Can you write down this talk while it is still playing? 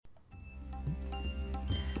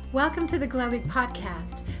Welcome to the Globig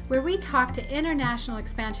Podcast, where we talk to international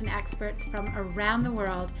expansion experts from around the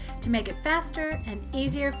world to make it faster and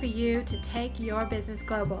easier for you to take your business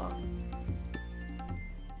global.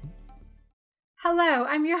 Hello,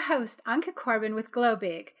 I'm your host, Anka Corbin with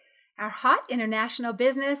Globig. Our hot international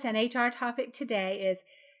business and HR topic today is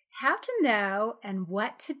how to know and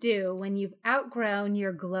what to do when you've outgrown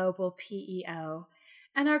your global PEO.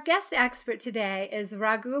 And our guest expert today is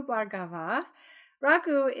Raghu Bhargava.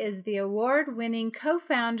 Raghu is the award-winning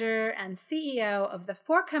co-founder and CEO of the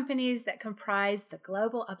 4 companies that comprise the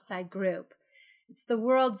Global Upside Group. It's the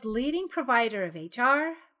world's leading provider of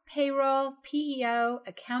HR, payroll, PEO,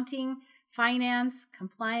 accounting, finance,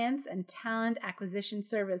 compliance, and talent acquisition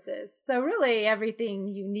services. So really everything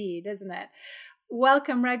you need, isn't it?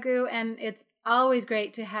 Welcome, Raghu, and it's always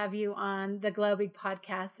great to have you on the Globig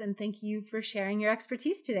Podcast, and thank you for sharing your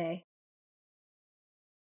expertise today.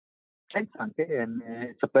 Thanks, Anke, and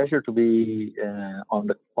it's a pleasure to be on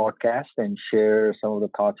the podcast and share some of the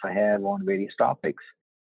thoughts I have on various topics.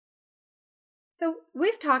 So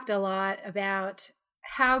we've talked a lot about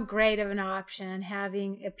how great of an option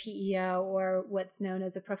having a PEO, or what's known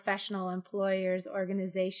as a professional employers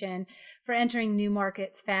organization, for entering new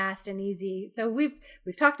markets fast and easy. So we've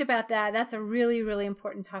talked about that. That's a really, really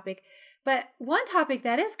important topic. But one topic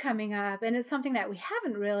that is coming up, and it's something that we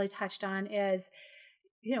haven't really touched on, is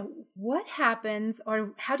what happens,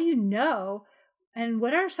 or how do you know, and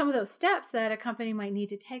what are some of those steps that a company might need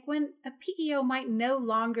to take when a PEO might no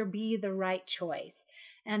longer be the right choice?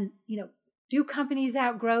 And, do companies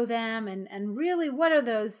outgrow them? And really, what are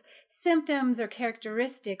those symptoms or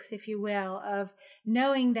characteristics, if you will, of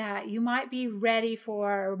knowing that you might be ready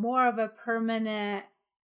for more of a permanent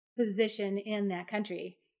position in that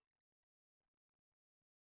country?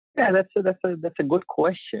 Yeah, that's a good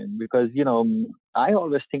question, because I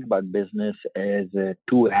always think about business as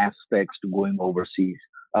 2 aspects to going overseas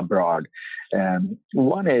abroad.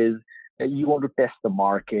 One is you want to test the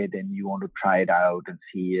market and you want to try it out and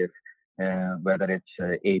see if whether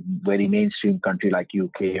it's a very mainstream country like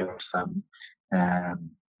UK or some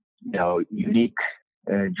unique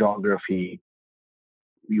geography.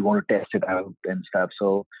 You want to test it out and stuff.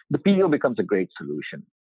 So the PEO becomes a great solution.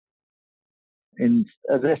 In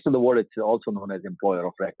the rest of the world, it's also known as employer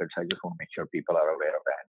of records. I just want to make sure people are aware of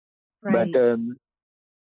that. Right.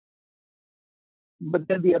 But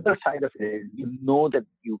then the other side of it is, that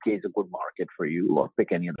UK is a good market for you, or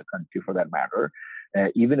pick any other country for that matter,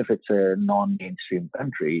 even if it's a non-mainstream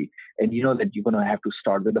country, and you know that you're going to have to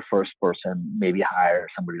start with the first person, maybe hire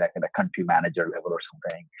somebody like at a country manager level or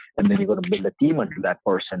something, and then you're going to build a team under that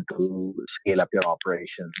person to scale up your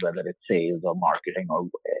operations, whether it's sales or marketing or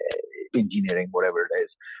engineering, whatever it is.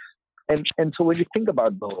 And so when you think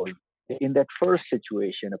about those, in that first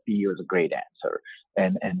situation, a PEO is a great answer,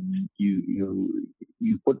 and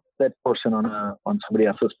you put that person on somebody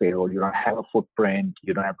else's payroll. You don't have a footprint.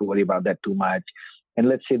 You don't have to worry about that too much. And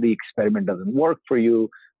let's say the experiment doesn't work for you.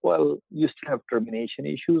 Well, you still have termination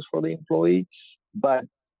issues for the employee, but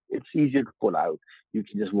it's easier to pull out. You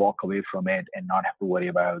can just walk away from it and not have to worry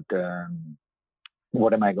about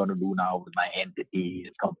what am I going to do now with my entities,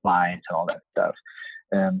 compliance, and all that stuff.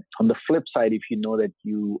 On the flip side, if you know that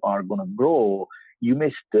you are going to grow, you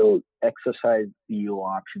may still exercise the PEO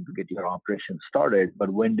option to get your operation started, but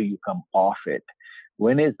when do you come off it?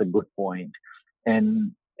 When is the good point?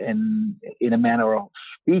 And in a manner of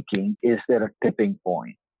speaking, is there a tipping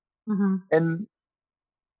point? Mm-hmm. And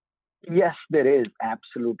yes, there is,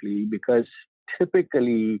 absolutely, because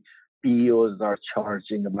typically PEOs are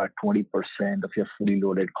charging about 20% of your fully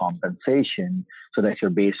loaded compensation. So that's your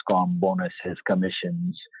base comp, bonuses,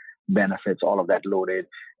 commissions, benefits, all of that loaded,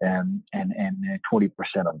 and 20%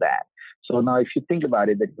 of that. So now if you think about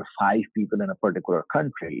it, that you're 5 people in a particular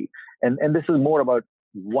country, and this is more about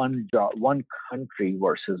one country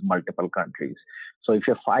versus multiple countries. So if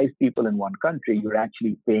you're 5 people in one country, you're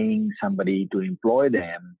actually paying somebody to employ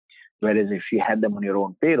them. Whereas if you had them on your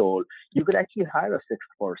own payroll, you could actually hire a 6th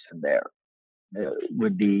person there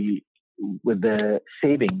with the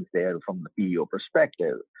savings there from the PEO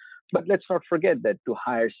perspective. But let's not forget that to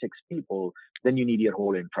hire 6 people, then you need your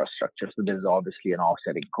whole infrastructure. So there's obviously an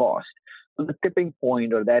offsetting cost. So the tipping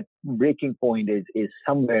point, or that breaking point, is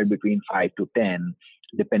somewhere between 5 to 10,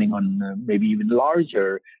 depending on maybe even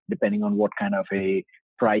larger, depending on what kind of a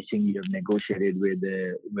pricing you've negotiated with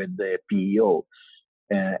the PEO.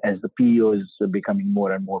 As the PEO is becoming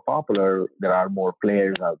more and more popular, there are more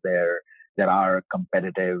players out there. There are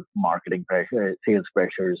competitive marketing pressure, sales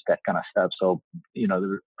pressures, that kind of stuff. So,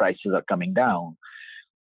 the prices are coming down.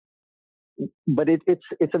 But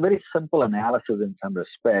it's a very simple analysis in some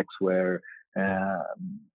respects, where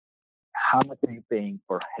how much are you paying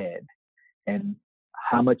per head, and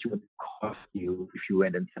how much would it cost you if you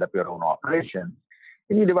went and set up your own operation.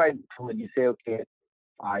 And you divide through and you say, okay,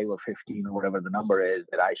 5 or 15 or whatever the number is,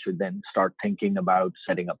 that I should then start thinking about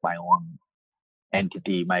setting up my own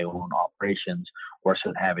entity, my own operations,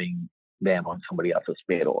 versus having them on somebody else's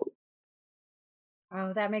payroll.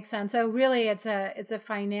 Oh, that makes sense. So really it's a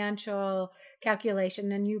financial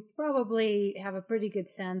calculation, and you probably have a pretty good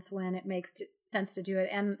sense when it makes sense to do it.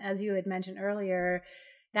 And as you had mentioned earlier,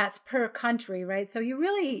 that's per country, right? So you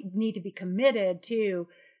really need to be committed to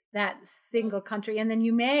that single country. And then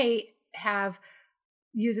you may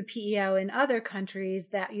use a PEO in other countries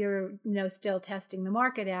that you're still testing the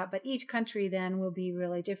market at, but each country then will be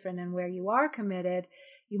really different. And where you are committed,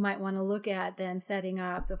 you might want to look at then setting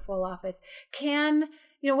up the full office.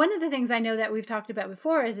 One of the things I know that we've talked about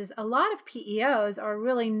before is a lot of PEOs are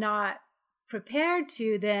really not prepared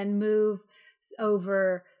to then move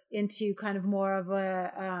over into kind of more of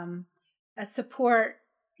a support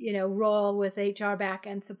role with HR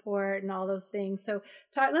back-end support and all those things. So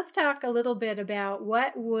let's talk a little bit about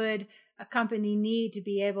what would a company need to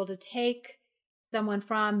be able to take someone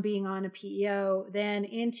from being on a PEO then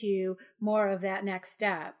into more of that next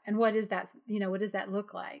step. And what is that, what does that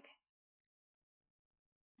look like?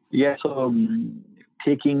 Yeah, so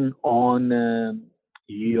taking on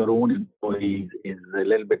your own employees is a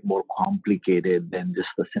little bit more complicated than just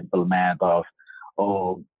the simple math of,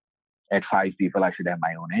 at 5 people, I should have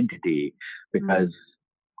my own entity, because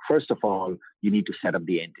first of all, you need to set up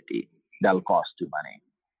the entity. That'll cost you money.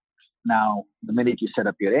 Now, the minute you set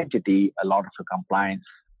up your entity, a lot of the compliance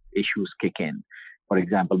issues kick in. For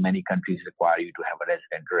example, many countries require you to have a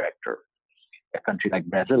resident director. A country like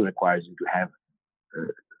Brazil requires you to have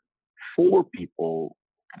 4 people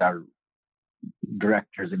that are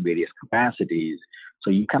directors in various capacities. So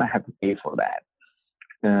you kind of have to pay for that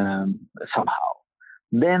somehow.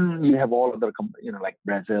 Then you have all other, like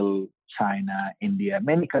Brazil, China, India.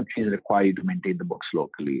 Many countries require you to maintain the books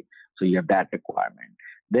locally. So you have that requirement.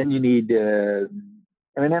 Then you need,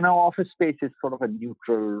 office space is sort of a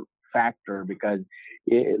neutral factor, because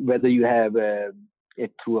whether you have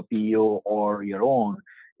it through a PEO or your own,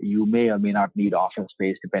 you may or may not need office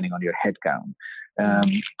space depending on your headcount.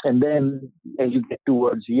 And then as you get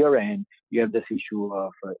towards year end, you have this issue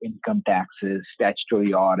of income taxes,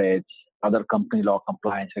 statutory audits, other company law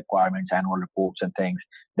compliance requirements, annual reports and things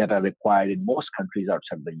that are required in most countries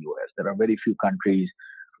outside the US. There are very few countries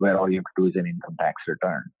where all you have to do is an income tax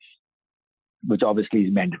return, which obviously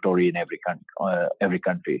is mandatory in every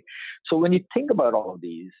country. So when you think about all of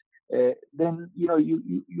these, then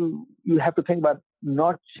you have to think about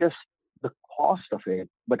not just the cost of it,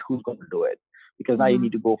 but who's going to do it. Because now you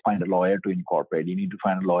need to go find a lawyer to incorporate. You need to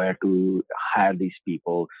find a lawyer to hire these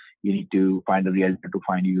people. You need to find a realtor to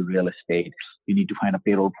find you real estate. You need to find a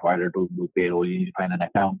payroll provider to do payroll. You need to find an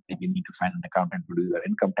accountant. You need to find an accountant to do your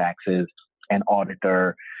income taxes, an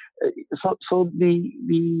auditor. So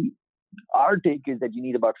our take is that you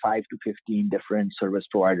need about 5 to 15 different service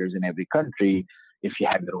providers in every country if you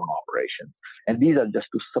have your own operation. And these are just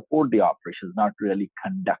to support the operations, not really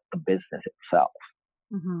conduct the business itself.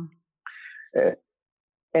 Mm-hmm.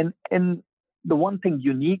 And the one thing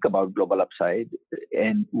unique about Global Upside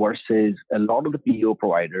and versus a lot of the PEO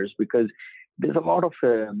providers, because there's a lot of,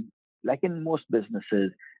 like in most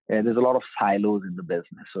businesses, there's a lot of silos in the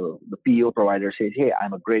business. So the PEO provider says, hey,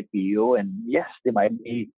 I'm a great PEO. And yes, they might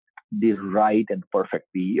be the right and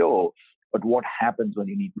perfect PEO. But what happens when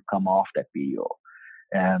you need to come off that PEO?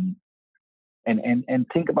 And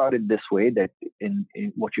think about it this way, that in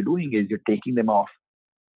what you're doing is you're taking them off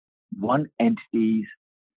one entity's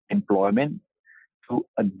employment to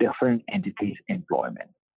a different entity's employment.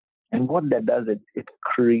 And what that does, it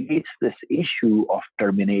creates this issue of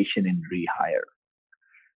termination and rehire.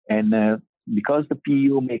 And because the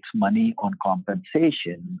PEO makes money on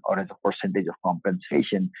compensation or as a percentage of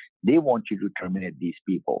compensation, they want you to terminate these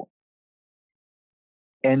people.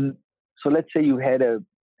 And so let's say you had an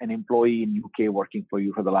employee in UK working for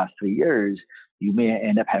you for the last 3 years, you may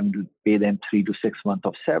end up having to pay them 3 to 6 months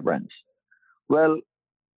of severance. Well,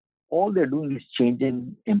 all they're doing is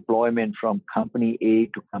changing employment from company A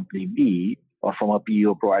to company B, or from a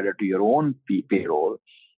PEO provider to your own payroll.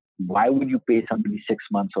 Why would you pay somebody 6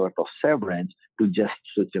 months worth of severance to just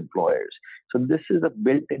switch employers? So this is a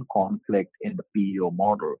built-in conflict in the PEO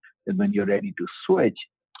model. And when you're ready to switch,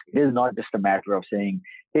 it is not just a matter of saying,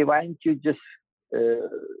 hey, why don't you just,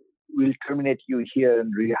 we'll terminate you here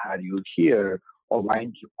and rehire you here, or why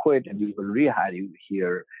don't you quit and we will rehire you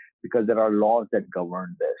here, because there are laws that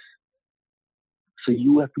govern this. So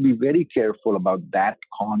you have to be very careful about that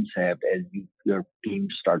concept as your team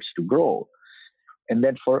starts to grow. And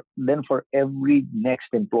then for every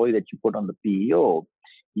next employee that you put on the PEO,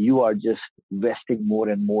 you are just investing more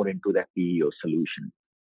and more into that PEO solution.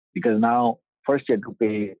 Because now, first you have to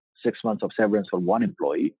pay 6 months of severance for one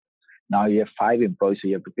employee. Now you have 5 employees, so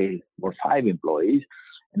you have to pay for 5 employees.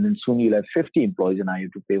 And then soon you'll have 50 employees, and now you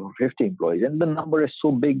have to pay for 50 employees. And the number is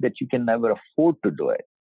so big that you can never afford to do it.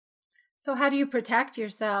 So how do you protect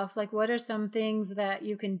yourself? Like, what are some things that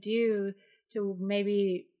you can do to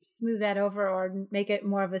maybe smooth that over or make it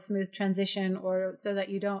more of a smooth transition, or so that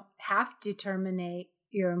you don't have to terminate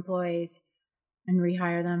your employees and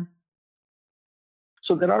rehire them?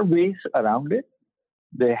 So there are ways around it.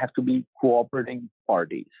 They have to be cooperating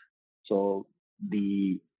parties. So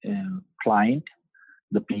the client,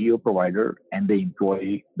 the PEO provider, and the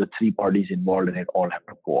employee, the three parties involved in it, all have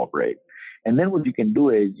to cooperate. And then what you can do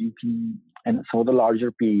is and some of the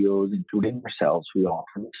larger PEOs, including ourselves, we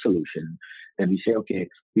offer a solution. Then we say, okay,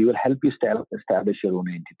 we will help you establish your own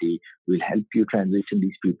entity. We'll help you transition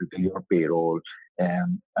these people to your payroll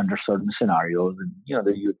under certain scenarios. And,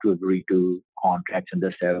 that you have to agree to contracts and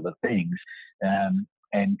this and other things.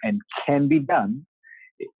 And can be done.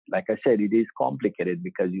 Like I said, it is complicated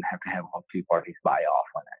because you have to have all three parties buy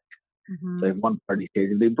off on it. Mm-hmm. So if one party says,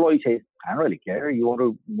 if the employee says, I don't really care, you want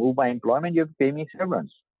to move my employment, you have to pay me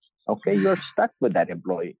severance. Okay, you're stuck with that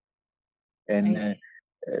employee. And right.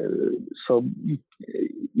 So,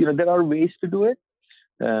 there are ways to do it.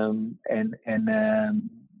 And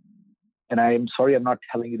I'm sorry, I'm not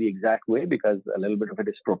telling you the exact way because a little bit of it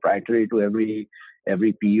is proprietary to every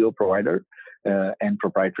PEO provider and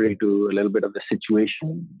proprietary to a little bit of the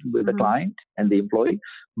situation with the client and the employee.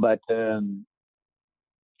 But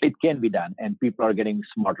it can be done, and people are getting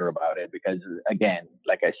smarter about it because, again,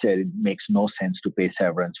 like I said, it makes no sense to pay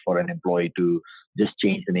severance for an employee to just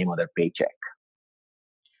change the name of their paycheck.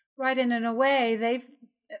 Right, and in a way,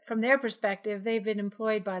 from their perspective, they've been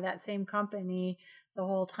employed by that same company the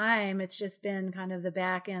whole time. It's just been kind of the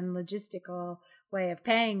back end logistical way of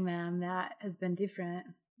paying them that has been different,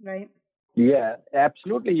 right? Yeah,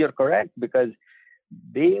 absolutely. You're correct, because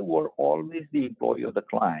they were always the employee of the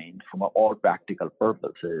client from all practical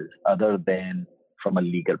purposes, other than from a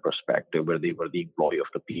legal perspective, where they were the employee of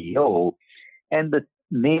the PEO. And the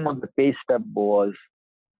name of the pay stub was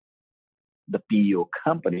the PEO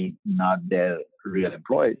company, not their real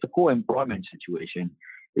employee. It's a co-employment situation.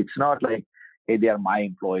 It's not like, hey, they are my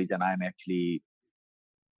employees and I'm actually,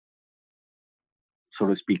 so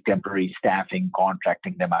to speak, temporary staffing,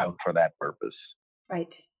 contracting them out for that purpose.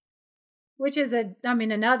 Right. Which is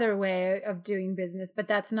another way of doing business, but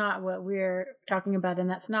that's not what we're talking about. And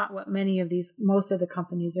that's not what most of the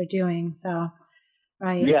companies are doing. So,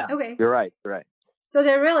 right. Yeah. Okay. You're right. You're right. So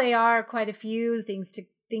there really are quite a few things to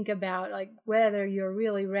think about, like whether you're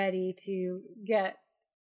really ready to get,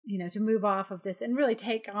 to move off of this and really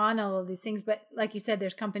take on all of these things. But like you said,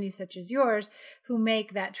 there's companies such as yours who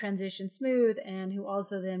make that transition smooth and who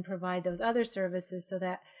also then provide those other services so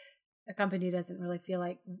that a company doesn't really feel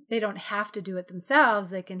like they don't have to do it themselves.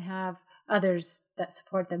 They can have others that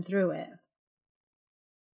support them through it.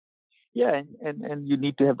 Yeah, and you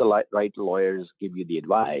need to have the right lawyers give you the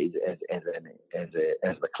advice as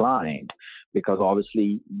the client, because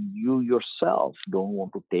obviously you yourself don't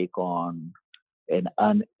want to take on an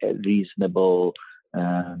unreasonable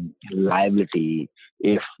liability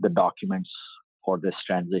if the documents for this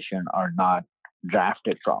transition are not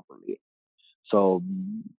drafted properly. So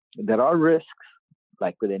there are risks,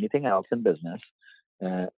 like with anything else in business.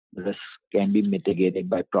 Risks can be mitigated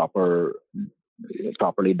by properly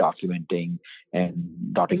documenting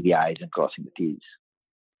and dotting the I's and crossing the T's.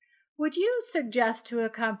 Would you suggest to a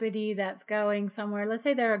company that's going somewhere, let's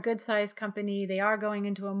say they're a good sized company, they are going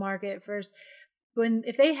into a market first,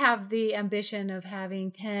 if they have the ambition of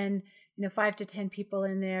having 5 to 10 people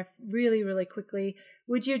in there really, really quickly,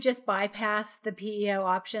 would you just bypass the PEO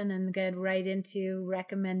option and get right into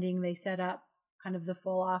recommending they set up kind of the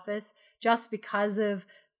full office just because of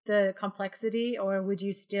the complexity, or would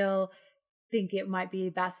you still think it might be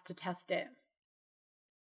best to test it?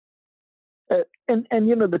 And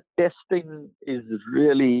the testing is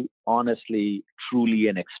really, honestly, truly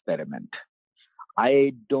an experiment.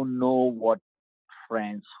 I don't know what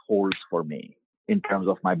France holds for me in terms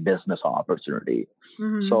of my business opportunity.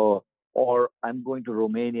 Mm-hmm. So, or I'm going to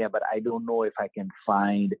Romania, but I don't know if I can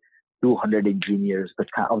find 200 engineers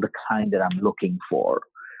of the kind that I'm looking for.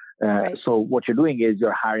 Right. So what you're doing is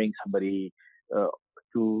you're hiring somebody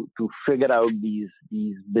to figure out these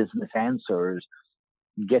business answers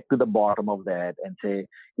get to the bottom of that and say,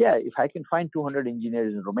 yeah, if I can find 200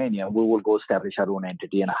 engineers in Romania, we will go establish our own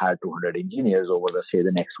entity and hire 200 engineers over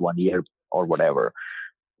the next 1 year or whatever.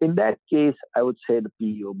 In that case, I would say the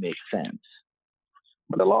PEO makes sense.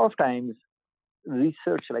 But a lot of times,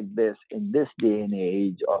 research like this in this day and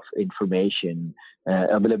age of information,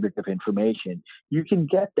 availability of information, you can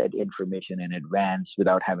get that information in advance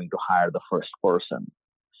without having to hire the first person.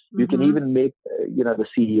 You can even make, the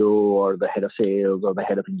CEO or the head of sales or the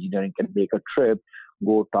head of engineering can make a trip,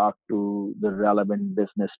 go talk to the relevant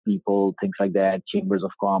business people, things like that, chambers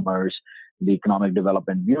of commerce, the economic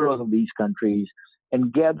development bureaus of these countries,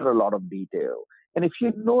 and gather a lot of detail. And if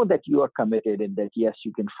you know that you are committed and that, yes,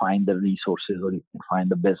 you can find the resources or you can find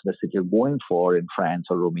the business that you're going for in France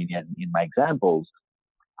or Romania, in my examples,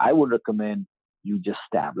 I would recommend you just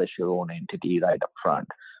establish your own entity right up front.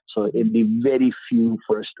 So in the very few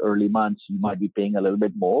first early months, you might be paying a little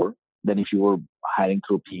bit more than if you were hiring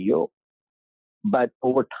through PEO. But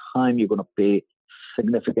over time, you're going to pay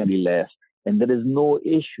significantly less, and there is no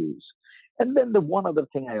issues. And then the one other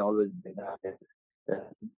thing I always bring up is,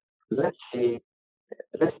 let's pick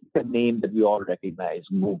a name that we all recognize,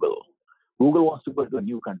 Google. Google wants to go to a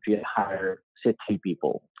new country and hire, say, 3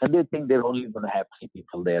 people, and they think they're only going to have 3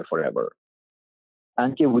 people there forever.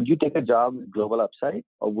 Anke, would you take a job with Global Upside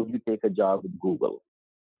or would you take a job with Google?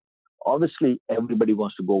 Obviously, everybody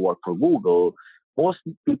wants to go work for Google. Most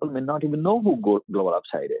people may not even know who Global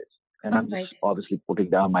Upside is. And I'm just obviously putting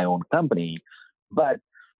down my own company. But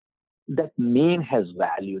that name has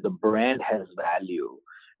value. The brand has value.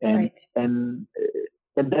 And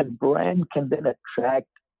that brand can then attract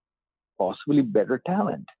possibly better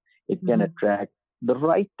talent. It can attract the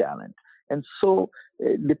right talent. And so,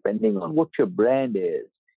 depending on what your brand is,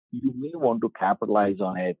 you may want to capitalize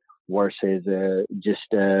on it versus just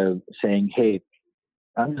saying, hey,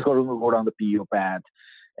 I'm just going to go down the PEO path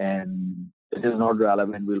and it is not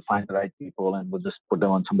relevant. We'll find the right people and we'll just put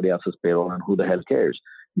them on somebody else's payroll and who the hell cares?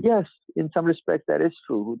 Yes, in some respects, that is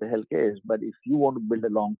true. Who the hell cares? But if you want to build a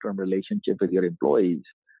long-term relationship with your employees,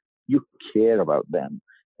 you care about them.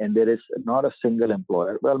 And there is not a single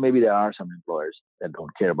employer. Well, maybe there are some employers that don't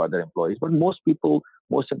care about their employees, but most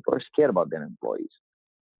employers care about their employees.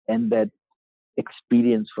 And that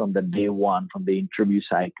experience from the day one, from the interview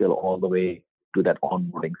cycle all the way to that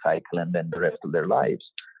onboarding cycle and then the rest of their lives.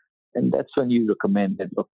 And that's when you recommend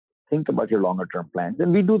that, look, think about your longer term plans.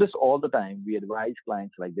 And we do this all the time. We advise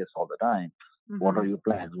clients like this all the time. What are your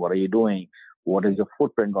plans? What are you doing? What is your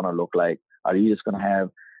footprint going to look like? Are you just going to have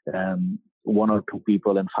 1 or 2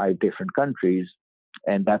 people in 5 different countries,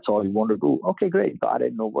 and that's all you want to do? Okay, great, got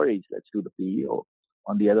it, no worries, let's do the PEO.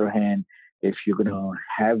 On the other hand, if you're going to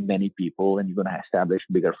have many people and you're going to establish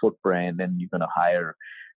bigger footprint, then you're going to hire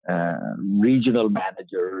regional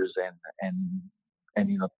managers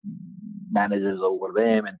and managers over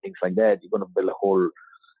them and things like that. You're going to build a whole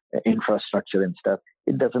infrastructure and stuff.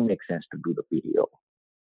 It doesn't make sense to do the PEO.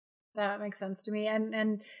 That makes sense to me.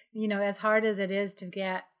 And as hard as it is to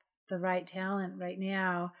get the right talent right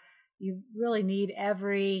now, you really need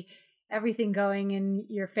everything going in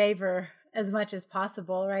your favor as much as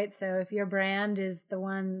possible, right? So if your brand is the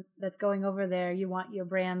one that's going over there, you want your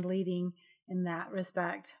brand leading in that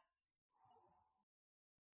respect.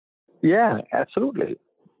 Yeah, absolutely.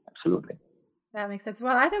 That makes sense.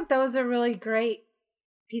 Well, I think those are really great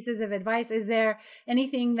pieces of advice. Is there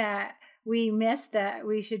anything that we missed that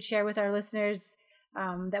we should share with our listeners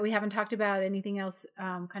that we haven't talked about? Anything else,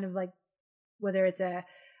 kind of like whether it's a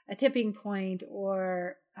tipping point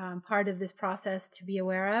or part of this process to be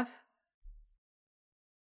aware of?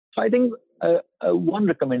 So I think one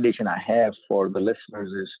recommendation I have for the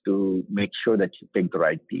listeners is to make sure that you pick the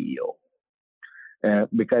right PEO.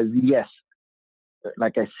 Because yes,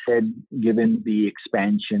 like I said, given the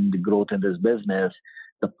expansion, the growth in this business,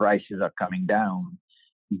 the prices are coming down.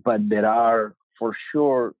 But there are for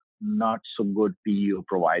sure not so good PEO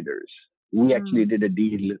providers. We actually did a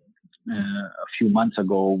deal a few months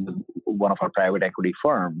ago with one of our private equity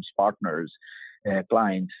firms, partners,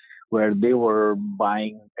 clients, where they were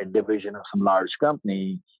buying a division of some large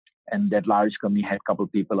company, and that large company had a couple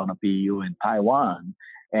of people on a PEO in Taiwan.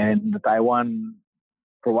 And the Taiwan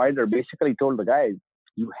provider basically told the guys,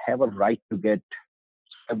 you have a right to get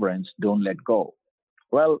severance, don't let go.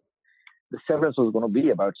 Well, the severance was going to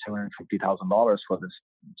be about $750,000 for this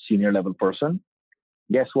senior level person.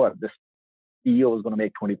 Guess what? This PEO is going to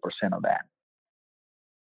make 20% of that.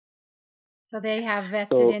 So they have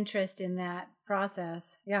vested interest in that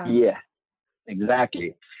process. Yeah. Yeah,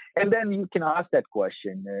 Exactly. And then you can ask that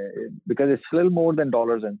question because it's a little more than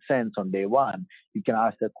dollars and cents on day one. You can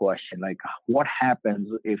ask the question like, what happens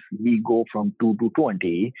if we go from 2 to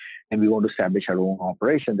 20 and we want to establish our own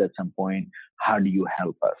operations at some point? How do you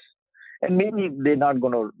help us? And maybe they're not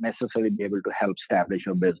going to necessarily be able to help establish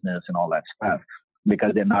your business and all that stuff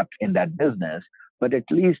because they're not in that business. But at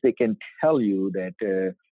least they can tell you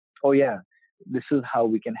that, oh, yeah, this is how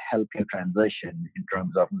we can help you transition in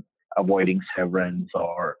terms of avoiding severance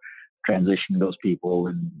or transitioning those people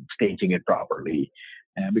and staging it properly.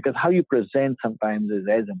 Because how you present sometimes is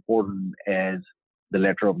as important as the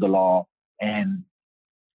letter of the law and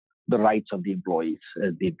the rights of the employees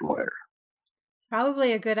as the employer. It's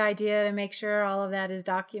probably a good idea to make sure all of that is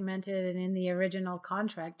documented and in the original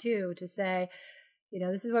contract too, to say,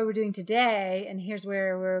 this is what we're doing today, and here's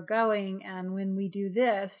where we're going. And when we do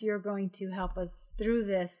this, you're going to help us through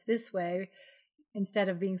this way instead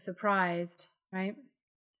of being surprised, right?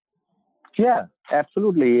 Yeah,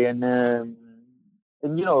 absolutely. And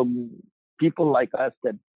people like us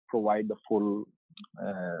that provide the full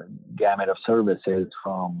gamut of services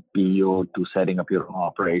from PEO to setting up your own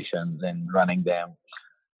operations and running them,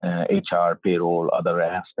 HR, payroll, other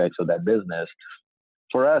aspects of that business.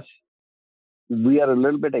 For us, we are a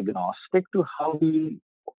little bit agnostic to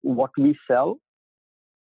what we sell.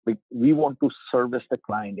 We want to service the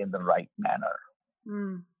client in the right manner.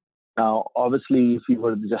 Mm. Now, obviously, if you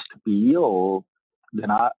were just a PEO, then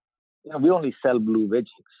we only sell blue widgets.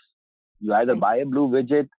 You either buy a blue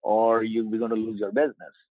widget or we're going to lose your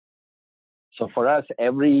business. So for us,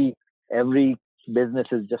 every business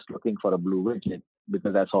is just looking for a blue widget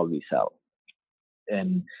because that's all we sell.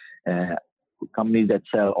 And companies that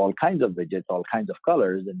sell all kinds of widgets, all kinds of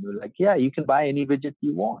colors, and we're like, yeah, you can buy any widget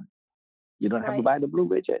you want. You don't have to buy the blue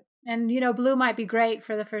widget. And, blue might be great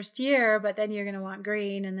for the first year, but then you're going to want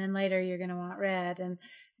green, and then later you're going to want red, and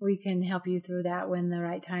we can help you through that when the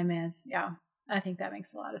right time is. Yeah, I think that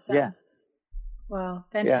makes a lot of sense. Yeah. Well,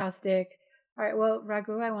 fantastic. Yeah. All right. Well,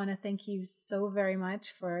 Raghu, I want to thank you so very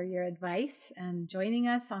much for your advice and joining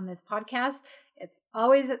us on this podcast. It's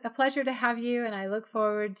always a pleasure to have you, and I look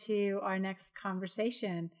forward to our next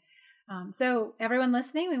conversation. So everyone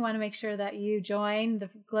listening, we want to make sure that you join the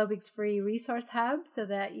Globig's free resource hub so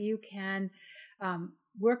that you can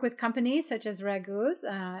work with companies such as Raghu's.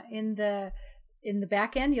 In the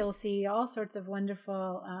back end, you'll see all sorts of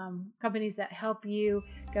wonderful companies that help you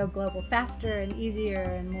go global faster and easier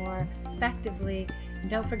and more effectively. And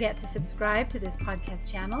don't forget to subscribe to this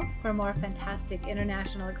podcast channel for more fantastic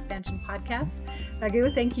international expansion podcasts. Raghu,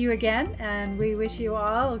 thank you again, and we wish you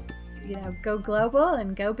all, go global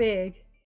and go big.